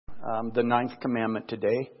the ninth commandment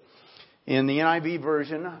today. In the NIV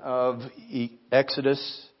version of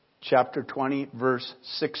Exodus chapter 20, verse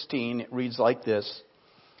 16, it reads like this: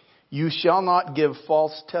 "You shall not give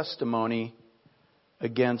false testimony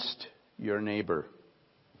against your neighbor."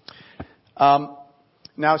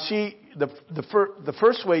 Now, the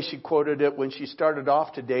first way she quoted it when she started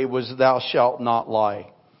off today was, "Thou shalt not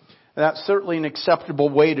lie." That's certainly an acceptable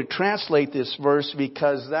way to translate this verse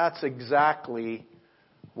because that's exactly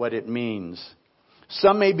what it means.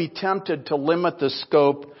 Some may be tempted to limit the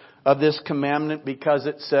scope of this commandment because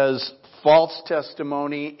it says false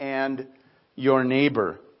testimony and your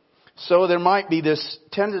neighbor. So there might be this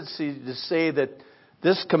tendency to say that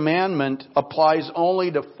this commandment applies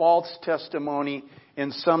only to false testimony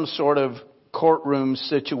in some sort of courtroom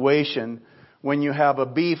situation when you have a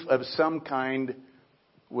beef of some kind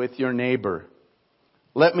with your neighbor.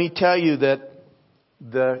 Let me tell you that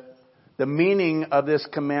the meaning of this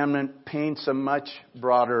commandment paints a much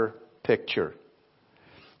broader picture.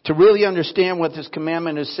 To really understand what this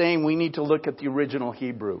commandment is saying, we need to look at the original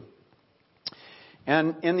Hebrew.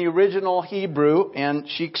 And in the original Hebrew, and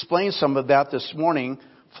she explained some of that this morning,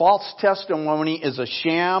 false testimony is a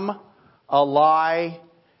sham, a lie,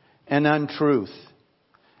 an untruth.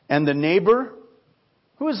 And the neighbor?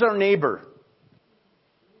 Who is our neighbor?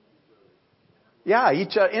 Yeah,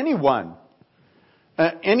 anyone.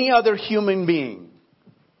 Any other human being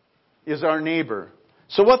is our neighbor.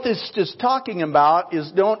 So what this is talking about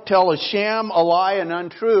is don't tell a sham, a lie, an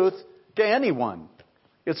untruth to anyone.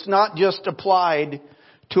 It's not just applied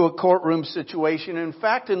to a courtroom situation. In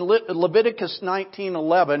fact, in Leviticus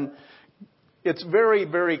 19:11, it's very,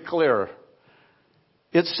 very clear.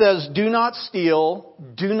 It says, "Do not steal,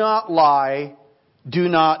 do not lie, do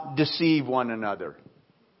not deceive one another."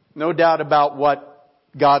 No doubt about what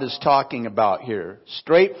God is talking about here.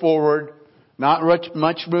 Straightforward, not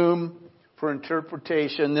much room for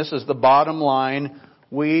interpretation. This is the bottom line.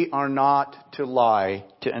 We are not to lie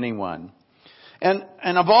to anyone. And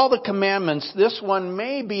of all the commandments, this one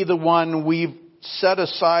may be the one we've set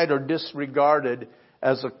aside or disregarded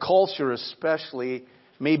as a culture especially,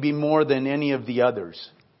 maybe more than any of the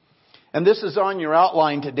others. And this is on your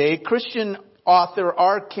outline today. Christian author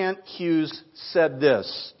R. Kent Hughes said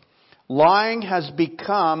this: "Lying has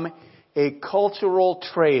become a cultural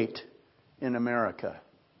trait in America."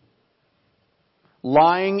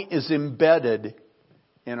 Lying is embedded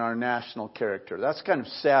in our national character. That's kind of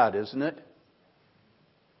sad, isn't it?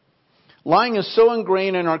 Lying is so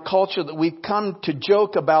ingrained in our culture that we've come to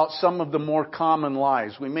joke about some of the more common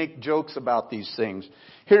lies. We make jokes about these things.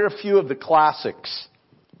 Here are a few of the classics.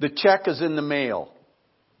 The check is in the mail.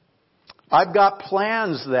 I've got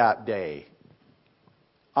plans that day.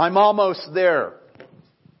 I'm almost there.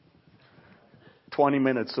 20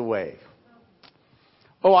 minutes away.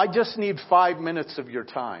 Oh, I just need 5 minutes of your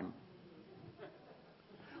time.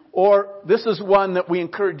 Or this is one that we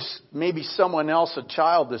encourage maybe someone else, a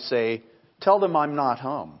child, to say, "Tell them I'm not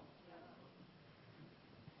home."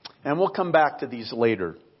 And we'll come back to these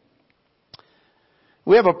later.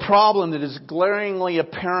 We have a problem that is glaringly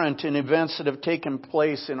apparent in events that have taken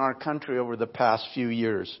place in our country over the past few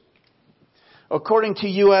years. According to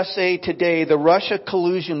USA Today, the Russia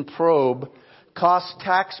collusion probe cost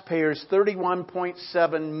taxpayers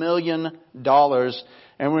 $31.7 million,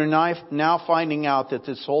 and we're now finding out that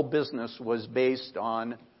this whole business was based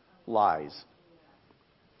on lies.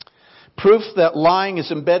 Proof that lying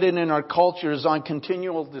is embedded in our culture is on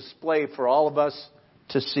continual display for all of us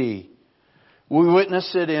to see. We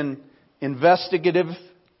witness it in investigative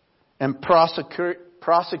and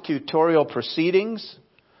prosecutorial proceedings,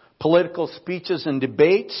 political speeches and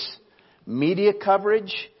debates, media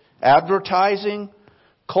coverage, advertising,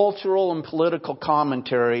 cultural and political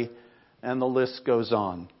commentary, and the list goes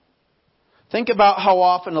on. Think about how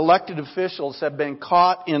often elected officials have been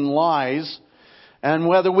caught in lies, and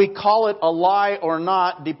whether we call it a lie or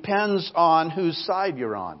not depends on whose side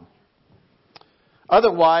you're on.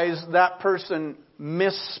 Otherwise, that person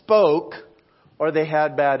misspoke or they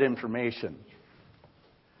had bad information.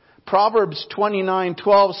 Proverbs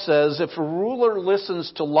 29:12 says, "If a ruler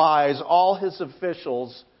listens to lies, all his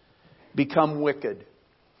officials become wicked."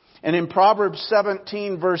 And in Proverbs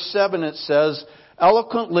 17 verse 7 it says,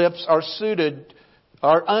 "Eloquent lips are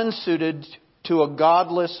unsuited to a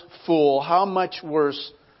godless fool. How much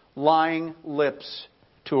worse lying lips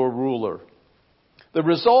to a ruler." The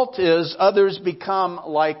result is others become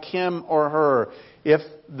like him or her. If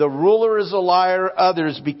the ruler is a liar,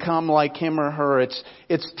 others become like him or her. It's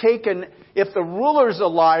taken, if the ruler's a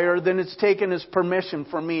liar, then it's taken his permission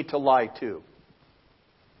for me to lie too.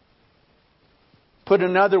 Put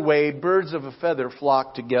another way, birds of a feather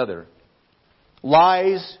flock together.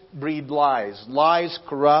 Lies breed lies. Lies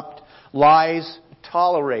corrupt. Lies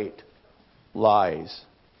tolerate lies.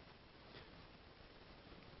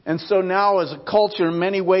 And so now as a culture, in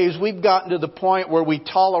many ways, we've gotten to the point where we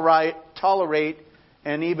tolerate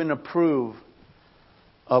and even approve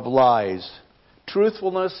of lies.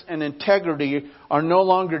 Truthfulness and integrity are no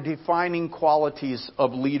longer defining qualities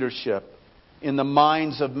of leadership in the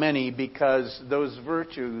minds of many because those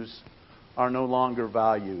virtues are no longer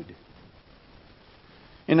valued.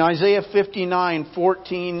 In Isaiah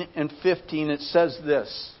 59:14 and 15, it says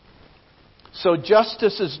this: "So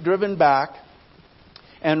justice is driven back,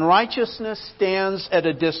 and righteousness stands at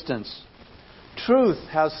a distance. Truth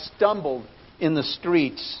has stumbled in the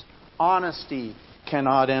streets. Honesty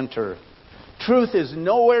cannot enter. Truth is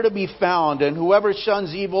nowhere to be found, and whoever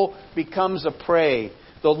shuns evil becomes a prey.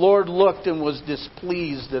 The Lord looked and was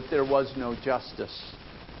displeased that there was no justice."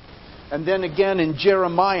 And then again in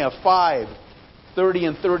Jeremiah 5:30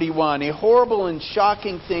 and 31, "A horrible and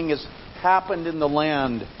shocking thing has happened in the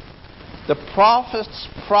land. The prophets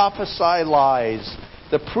prophesy lies.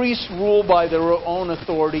 The priests rule by their own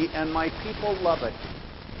authority, and my people love it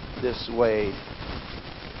this way."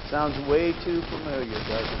 Sounds way too familiar,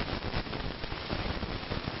 doesn't it?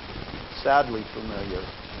 Sadly familiar.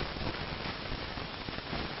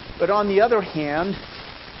 But on the other hand,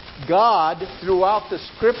 God, throughout the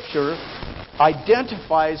Scripture,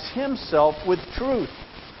 identifies Himself with truth.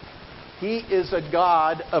 He is a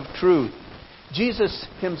God of truth. Jesus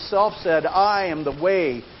Himself said, "I am the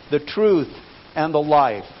way, the truth, and the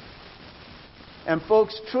life." And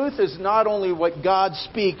folks, truth is not only what God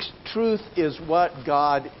speaks, truth is what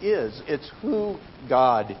God is. It's who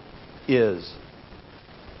God is.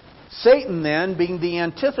 Satan then, being the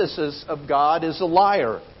antithesis of God, is a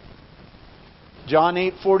liar. John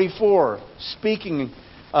 8:44, speaking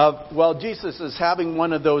of, Jesus is having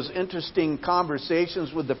one of those interesting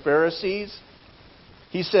conversations with the Pharisees.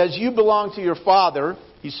 He says, "You belong to your father."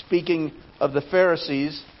 He's speaking of the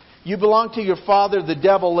Pharisees. "You belong to your father, the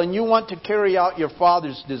devil, and you want to carry out your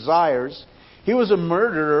father's desires. He was a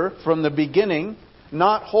murderer from the beginning,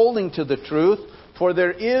 not holding to the truth, for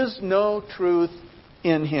there is no truth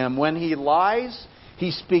in him. When he lies,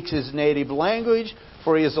 he speaks his native language,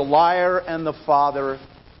 for he is a liar and the father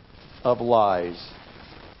of lies."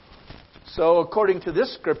 So according to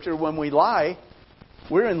this scripture, when we lie,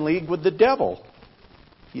 we're in league with the devil.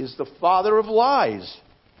 He is the father of lies.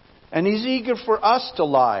 And he's eager for us to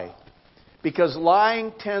lie, because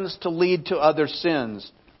lying tends to lead to other sins.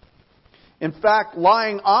 In fact,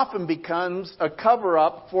 lying often becomes a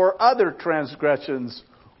cover-up for other transgressions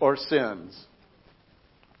or sins.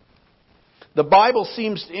 The Bible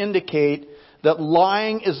seems to indicate that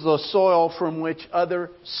lying is the soil from which other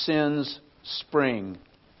sins spring.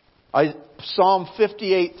 Psalm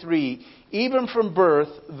 58:3, "Even from birth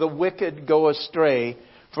the wicked go astray.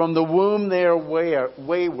 From the womb they are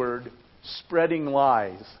wayward, spreading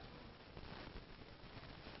lies."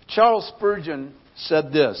 Charles Spurgeon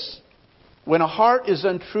said this: "When a heart is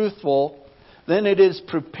untruthful, then it is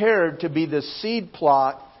prepared to be the seed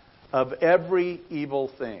plot of every evil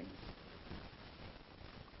thing."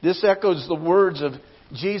 This echoes the words of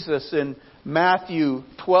Jesus in Matthew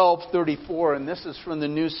 12:34, and this is from the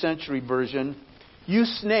New Century Version. "You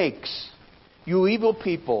snakes, you evil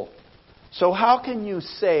people, so how can you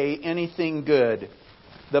say anything good?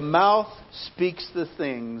 The mouth speaks the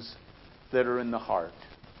things that are in the heart."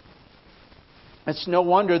 It's no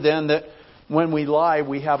wonder then that when we lie,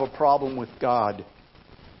 we have a problem with God.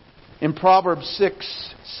 In Proverbs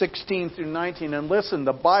 6:16 through 19, and listen,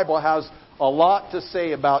 the Bible has a lot to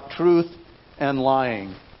say about truth and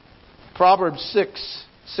lying. Proverbs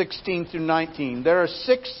 6:16 through 19. "There are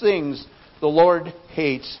 6 things the Lord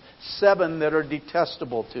hates, 7 that are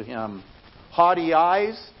detestable to Him: haughty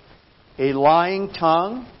eyes, a lying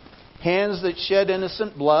tongue, hands that shed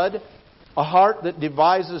innocent blood, a heart that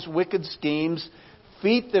devises wicked schemes,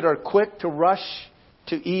 feet that are quick to rush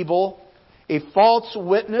to evil, a false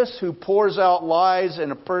witness who pours out lies,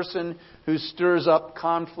 and a person who stirs up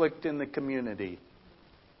conflict in the community."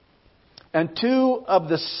 And 2 of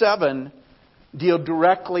the 7 deal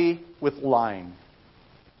directly with lying.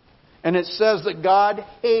 And it says that God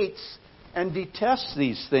hates and detests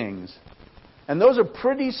these things. And those are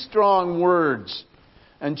pretty strong words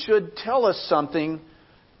and should tell us something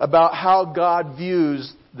about how God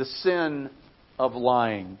views the sin of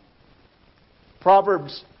lying.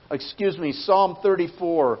 Psalm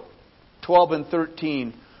 34:12 and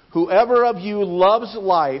 13. "Whoever of you loves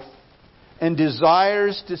life and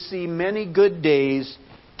desires to see many good days,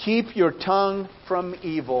 keep your tongue from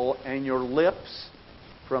evil and your lips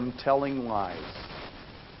from telling lies.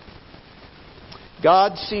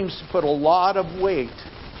 God seems to put a lot of weight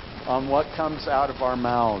on what comes out of our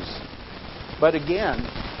mouths. But again,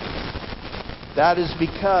 that is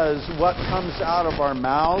because what comes out of our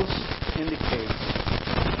mouths indicates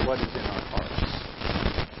what is in our hearts.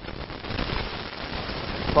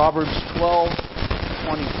 Proverbs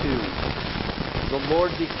 12:22. The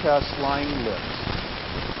Lord detests lying lips,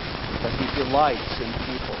 but He delights in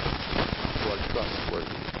people who are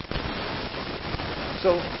trustworthy.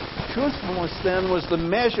 So, truthfulness then was the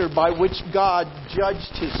measure by which God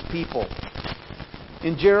judged His people.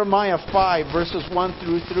 In Jeremiah 5, verses 1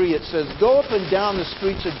 through 3, it says, "Go up and down the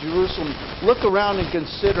streets of Jerusalem, look around and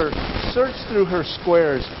consider, search through her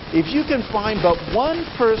squares. If you can find but one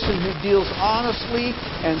person who deals honestly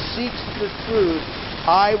and seeks the truth,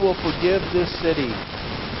 I will forgive this city.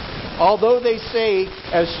 Although they say,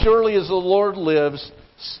 as surely as the Lord lives,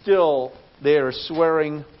 still they are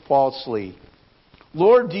swearing falsely.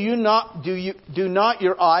 Lord, do not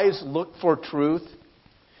your eyes look for truth?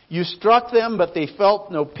 You struck them, but they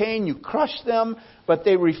felt no pain. You crushed them, but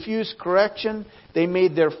they refused correction. They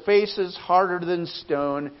made their faces harder than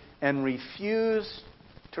stone and refused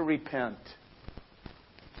to repent."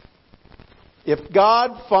 If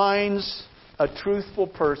God finds a truthful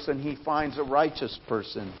person, He finds a righteous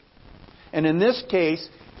person. And in this case,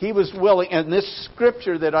 He was willing, and this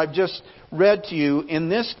scripture that I've just read to you, in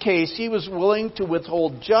this case, He was willing to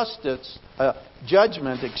withhold judgment,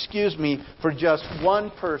 for just one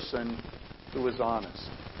person who was honest.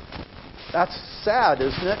 That's sad,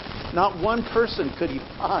 isn't it? Not one person could He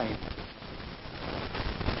find.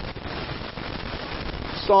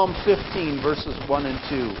 Psalm 15, verses 1 and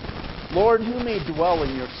 2. "Lord, who may dwell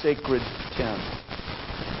in your sacred tent?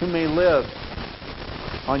 Who may live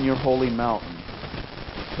on your holy mountain?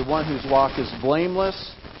 The one whose walk is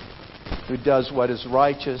blameless, who does what is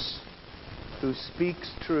righteous, who speaks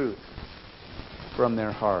truth from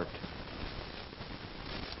their heart."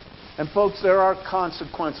 And folks, there are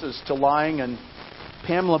consequences to lying, and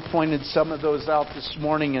Pamela pointed some of those out this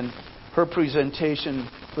morning in her presentation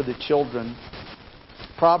for the children.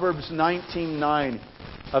 Proverbs 19:9,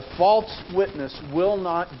 "A false witness will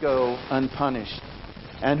not go unpunished,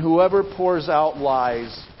 and whoever pours out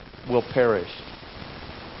lies will perish."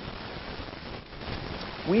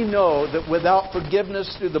 We know that without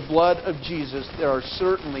forgiveness through the blood of Jesus, there are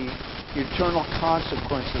certainly eternal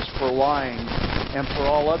consequences for lying and for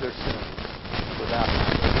all other sins, for that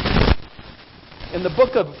matter. In the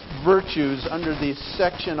book of Virtues, under the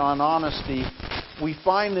section on honesty, we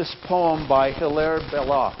find this poem by Hilaire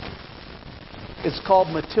Belloc. It's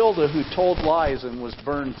called "Matilda Who Told Lies and Was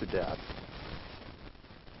Burned to Death."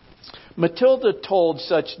 Matilda told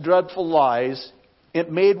such dreadful lies,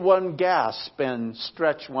 it made one gasp and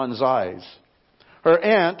stretch one's eyes. Her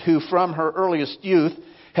aunt, who from her earliest youth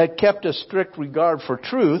had kept a strict regard for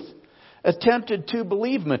truth, attempted to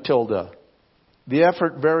believe Matilda. The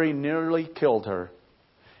effort very nearly killed her,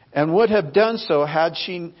 and would have done so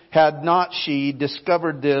had not she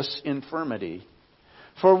discovered this infirmity.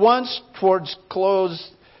 For once, towards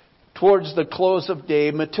the close of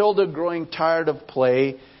day, Matilda, growing tired of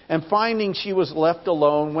play, and finding she was left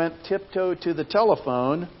alone, went tiptoe to the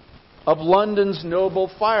telephone of London's noble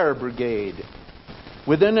fire brigade.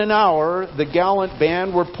 Within an hour, the gallant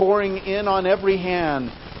band were pouring in on every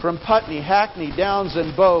hand, from Putney, Hackney, Downs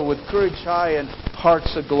and Bow, with courage high and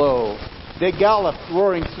hearts aglow. They galloped,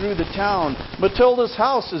 roaring through the town, "Matilda's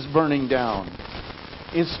house is burning down."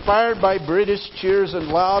 Inspired by British cheers and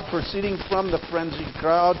loud proceeding from the frenzied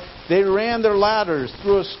crowd, they ran their ladders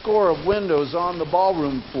through a score of windows on the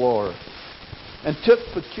ballroom floor, and took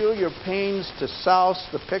peculiar pains to souse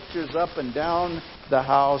the pictures up and down the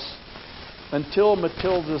house, until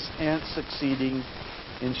Matilda's aunt succeeding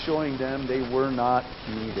in showing them they were not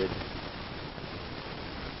needed.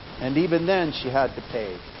 And even then she had to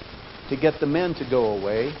pay to get the men to go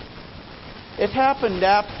away. It happened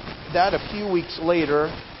that a few weeks later,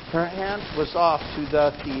 her aunt was off to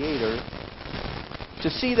the theater to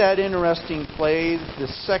see that interesting play, The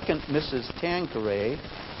Second Mrs. Tanqueray.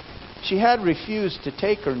 She had refused to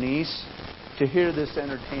take her niece to hear this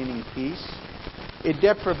entertaining piece, a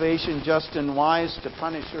deprivation just and wise to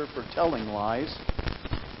punish her for telling lies.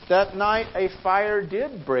 That night a fire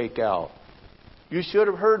did break out. You should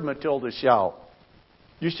have heard Matilda shout.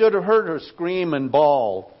 You should have heard her scream and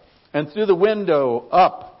bawl, and throw the window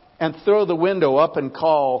up and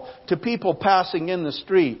call to people passing in the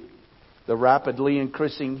street. The rapidly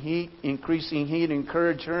increasing heat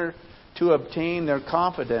encouraged her to obtain their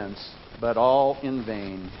confidence, but all in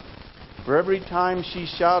vain. For every time she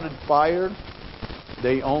shouted fire,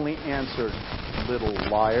 they only answered, little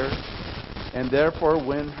liar. And therefore,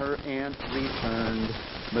 when her aunt returned,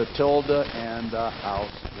 Matilda and the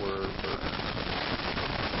house were burned.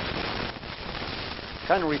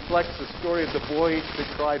 Kind of reflects the story of the boy that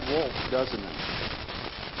cried wolf, doesn't it?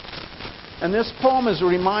 And this poem is a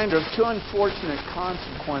reminder of two unfortunate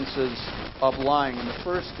consequences of lying. And the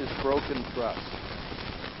first is broken trust.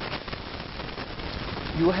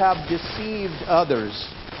 You have deceived others,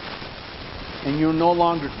 and you're no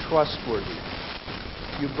longer trustworthy.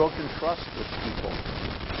 You've broken trust with people.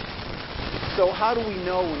 So how do we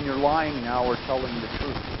know when you're lying now or telling the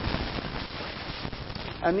truth?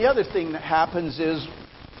 And the other thing that happens is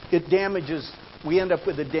we end up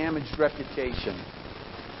with a damaged reputation.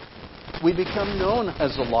 We become known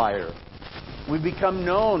as a liar. We become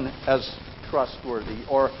known as trustworthy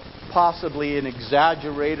or possibly an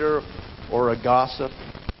exaggerator or a gossip.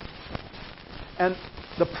 And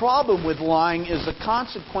the problem with lying is the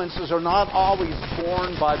consequences are not always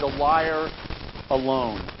borne by the liar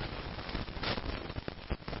alone.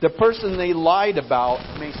 The person they lied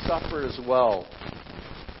about may suffer as well.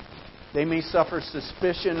 They may suffer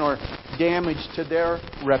suspicion or damage to their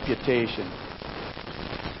reputation.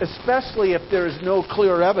 Especially if there is no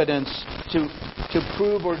clear evidence to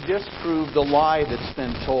prove or disprove the lie that's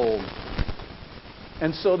been told.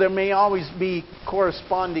 And so there may always be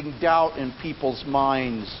corresponding doubt in people's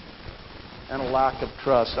minds and a lack of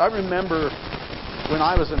trust. I remember when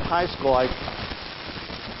I was in high school, I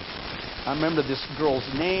remember this girl's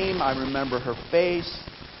name. I remember her face.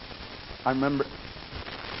 I remember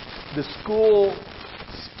the school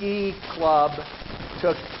ski club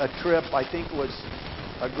took a trip. I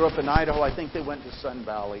grew up in Idaho. I think they went to Sun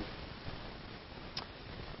Valley.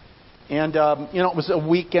 And, it was a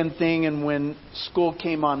weekend thing, and when school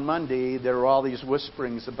came on Monday, there were all these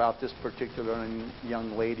whisperings about this particular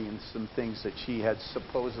young lady and some things that she had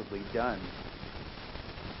supposedly done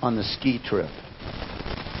on the ski trip.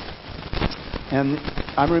 And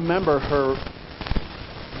I remember her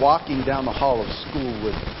walking down the hall of school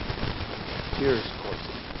with tears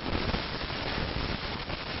coursing.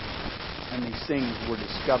 And these things were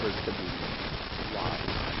discovered to be lies.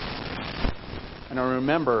 And I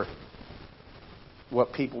remember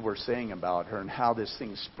what people were saying about her and how this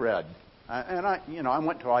thing spread. I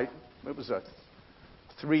went to, it was a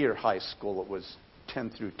 3-year high school. It was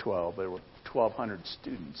 10 through 12. There were 1,200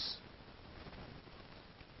 students.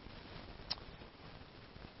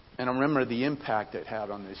 And I remember the impact it had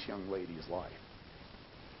on this young lady's life.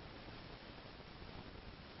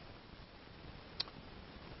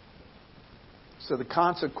 So the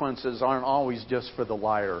consequences aren't always just for the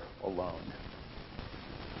liar alone.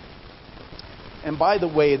 And by the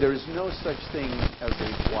way, there is no such thing as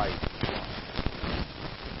a white lie.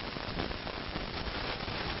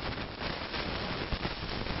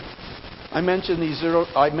 I mentioned these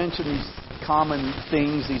common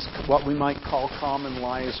things, these what we might call common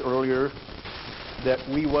lies earlier, that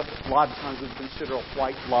a lot of times we consider a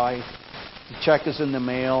white lie. The check is in the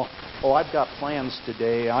mail. Oh, I've got plans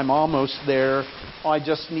today. I'm almost there. Oh, I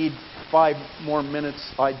just need 5 more minutes.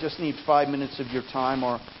 I just need 5 minutes of your time,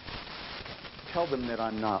 or tell them that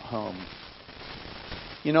I'm not home.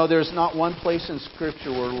 There's not one place in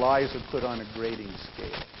Scripture where lies are put on a grading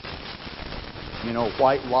scale.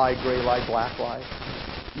 White lie, gray lie, black lie.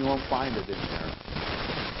 You won't find it in there.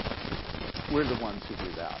 We're the ones who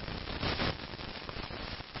do that.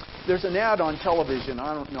 There's an ad on television.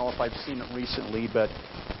 I don't know if I've seen it recently, but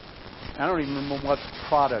I don't even remember what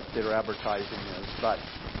product they're advertising is. But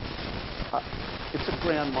it's a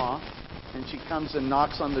grandma, and she comes and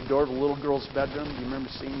knocks on the door of the little girl's bedroom. Do you remember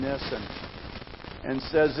seeing this? And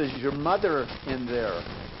says, "Is your mother in there?"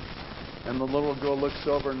 And the little girl looks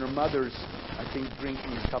over, and her mother's, I think,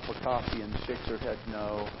 drinking a cup of coffee, and shakes her head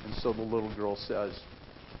no. And so the little girl says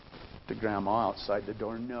to Grandma outside the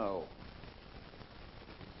door, "No."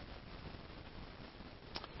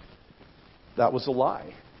 That was a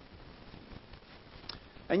lie.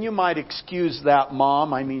 And you might excuse that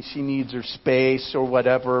mom. I mean, she needs her space or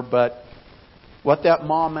whatever, but what that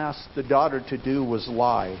mom asked the daughter to do was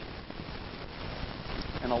lie.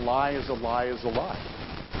 And a lie is a lie is a lie.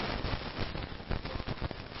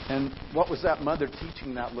 And what was that mother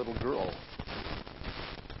teaching that little girl?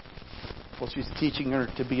 Well, she's teaching her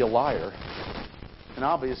to be a liar. And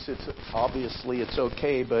obviously it's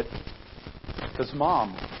okay, but because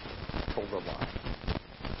Mom told her a lie.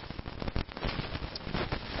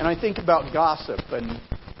 And I think about gossip, and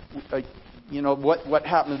what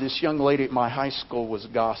happened to this young lady at my high school was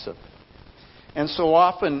gossip. And so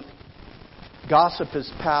often gossip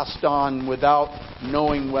is passed on without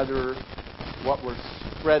knowing whether what we're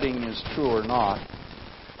spreading is true or not.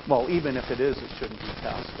 Well, even if it is, it shouldn't be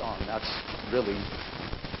passed on. That's really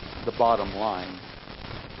the bottom line.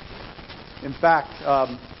 In fact,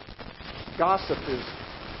 gossip is,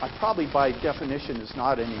 probably by definition, is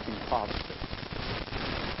not anything positive.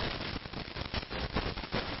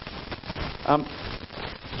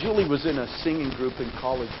 Julie was in a singing group in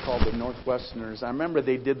college called the Northwesterners. I remember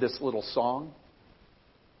they did this little song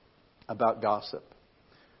about gossip.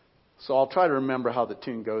 So I'll try to remember how the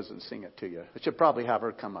tune goes and sing it to you. I should probably have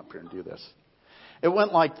her come up here and do this. It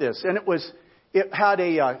went like this, and it had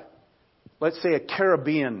a, let's say, a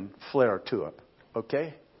Caribbean flair to it,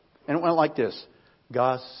 okay? And it went like this.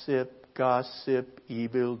 Gossip, gossip,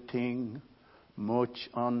 evil thing, much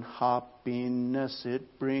unhappiness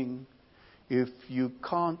it bring. If you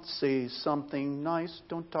can't say something nice,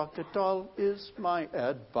 don't talk at all, is my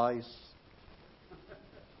advice.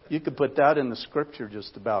 You could put that in the scripture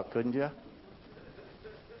just about, couldn't you?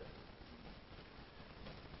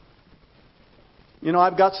 You know,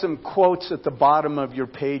 I've got some quotes at the bottom of your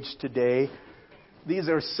page today. These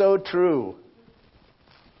are so true.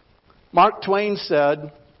 Mark Twain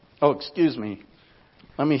said,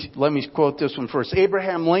 let me quote this one first.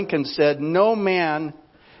 Abraham Lincoln said, "No man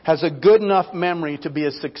has a good enough memory to be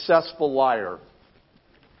a successful liar."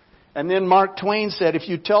 And then Mark Twain said, "If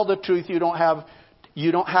you tell the truth, you don't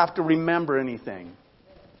have to remember anything."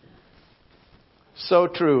 So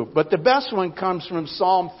true. But the best one comes from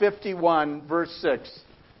Psalm 51, verse 6.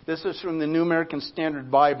 This is from the New American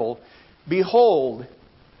Standard Bible. Behold,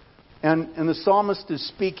 and the psalmist is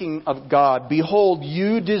speaking of God. Behold,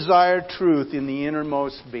 you desire truth in the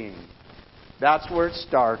innermost being. That's where it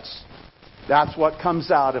starts. That's what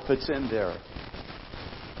comes out if it's in there.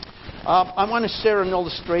 I want to share an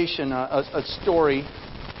illustration, a story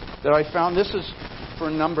that I found. This is for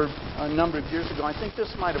a number of years ago. I think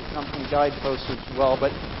this might have come from Guideposts as well.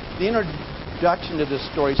 But the introduction to this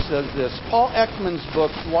story says this. Paul Ekman's book,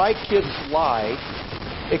 Why Kids Lie,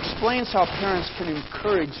 explains how parents can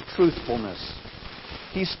encourage truthfulness.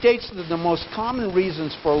 He states that the most common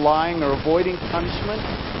reasons for lying are avoiding punishment,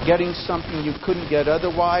 getting something you couldn't get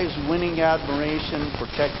otherwise, winning admiration,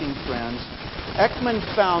 protecting friends. Ekman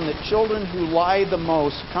found that children who lie the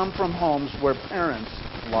most come from homes where parents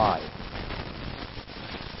lie.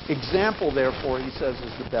 Example, therefore, he says,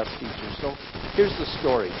 is the best teacher. So here's the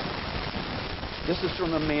story. This is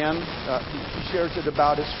from a man. He shares it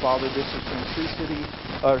about his father. This is from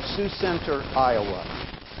Sioux Center, Iowa.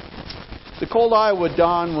 The cold Iowa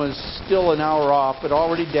dawn was still an hour off, but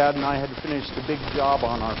already Dad and I had finished a big job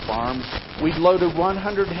on our farm. We'd loaded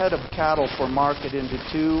 100 head of cattle for market into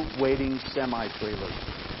 2 waiting semi-trailers.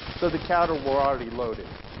 So the cattle were already loaded.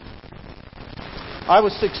 I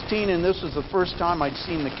was 16, and this was the first time I'd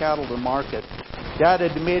seen the cattle to market. Dad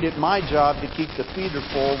had made it my job to keep the feeder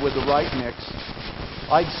full with the right mix.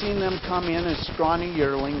 I'd seen them come in as scrawny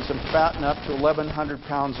yearlings and fatten up to 1,100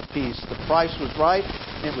 pounds apiece. The price was right,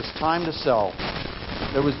 and it was time to sell.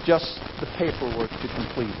 There was just the paperwork to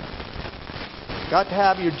complete. "Got to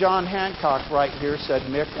have your John Hancock right here," said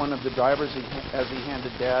Mick, one of the drivers, as he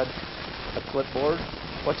handed Dad a clipboard.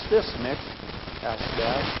 "What's this, Mick?" asked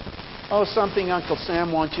Dad. "Oh, something Uncle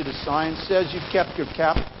Sam wants you to sign. Says you kept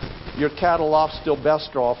your cattle off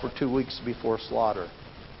stilbestrol for 2 weeks before slaughter."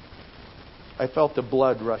 I felt the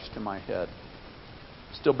blood rush to my head.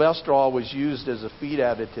 Stilbestrol was used as a feed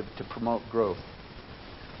additive to promote growth.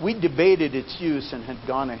 We debated its use and had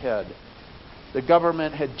gone ahead. The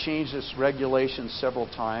government had changed its regulations several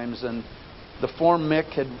times, and the form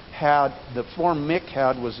Mick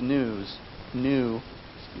had was new.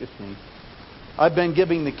 I've been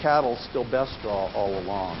giving the cattle stilbestrol all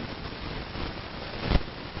along.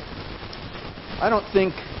 "I don't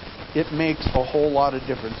think it makes a whole lot of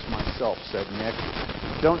difference myself," said Nick.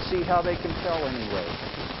 "Don't see how they can tell anyway."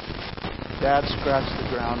 Dad scratched the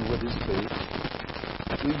ground with his boot.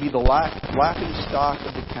 We'd be the laughing stock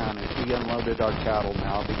of the town if we unloaded our cattle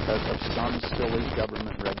now because of some silly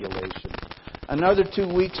government regulation. Another 2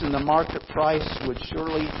 weeks and the market price would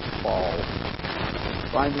surely fall.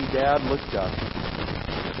 Finally, Dad looked up.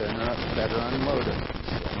 "Better unload it," he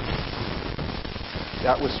said.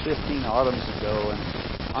 That was 15 autumns ago, and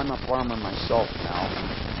I'm a farmer myself now.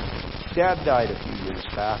 Dad died a few years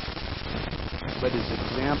back, but his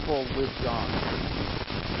example lived on.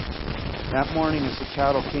 That morning, as the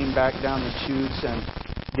cattle came back down the chutes and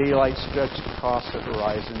daylight stretched across the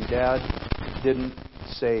horizon, Dad didn't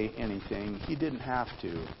say anything. He didn't have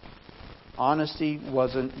to. Honesty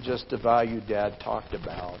wasn't just a value Dad talked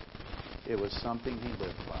about. It was something he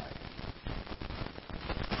lived by.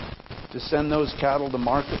 To send those cattle to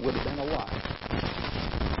market would have been a lie.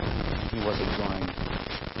 He wasn't going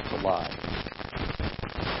to lie.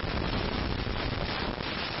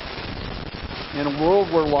 In a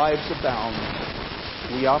world where lies abound,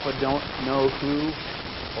 we often don't know who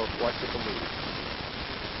or what to believe.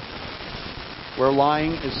 Where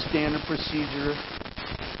lying is standard procedure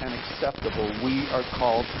and acceptable, we are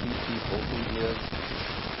called to be people who live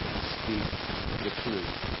and speak the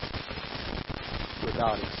truth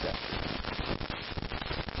without exception.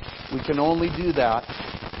 We can only do that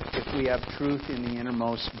if we have truth in the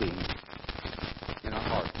innermost being, in our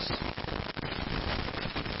hearts.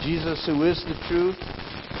 Jesus, who is the truth,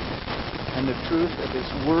 and the truth of His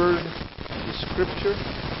Word, the Scripture,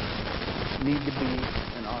 need to be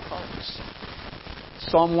in our hearts.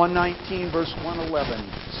 Psalm 119, verse 111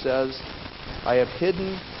 says, I have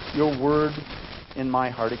hidden your Word in my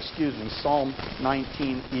heart. Psalm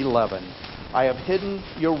 19:11. I have hidden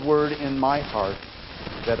your Word in my heart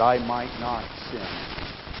that I might not sin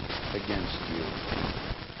against you.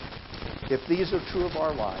 If these are true of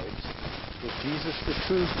our lives, if Jesus the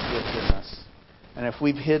truth lives in us, and if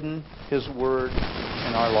we've hidden His Word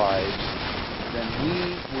in our lives, then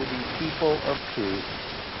we will be people of truth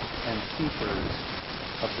and keepers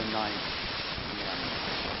of the ninth commandment.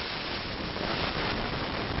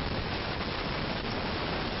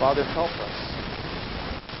 Father, help us.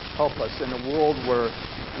 Help us in a world where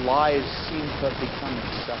lies seem to have become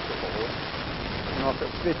acceptable. If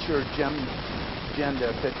it fits your agenda,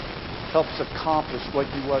 if it helps accomplish what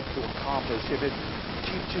you want to accomplish, if it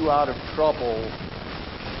keeps you out of trouble,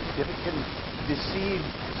 if it can deceive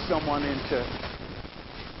someone into,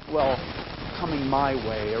 coming my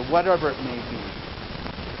way, or whatever it may be.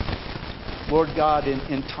 Lord God,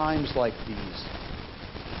 in times like these,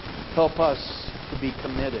 help us to be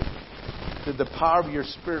committed to the power of your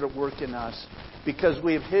Spirit at work in us, because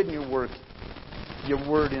we have hidden your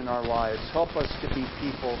Word in our lives. Help us to be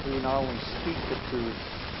people who not only speak the truth,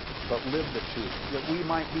 but live the truth, that we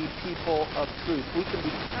might be people of truth. We can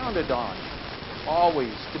be counted on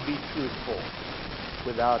always to be truthful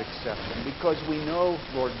without exception, because we know,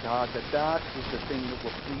 Lord God, that is the thing that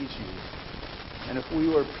will please you. And if we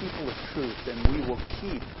are people of truth, then we will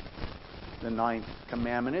keep the ninth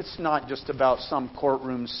commandment. It's not just about some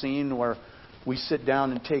courtroom scene where we sit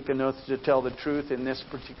down and take an oath to tell the truth in this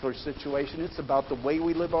particular situation. It's about the way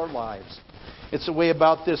we live our lives. It's the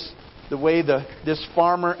way this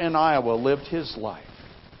farmer in Iowa lived his life.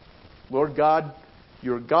 Lord God,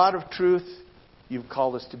 you're a God of truth. You've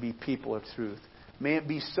called us to be people of truth. May it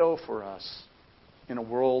be so for us in a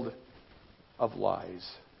world of lies.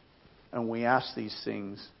 And we ask these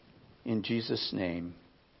things in Jesus' name.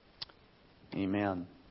 Amen.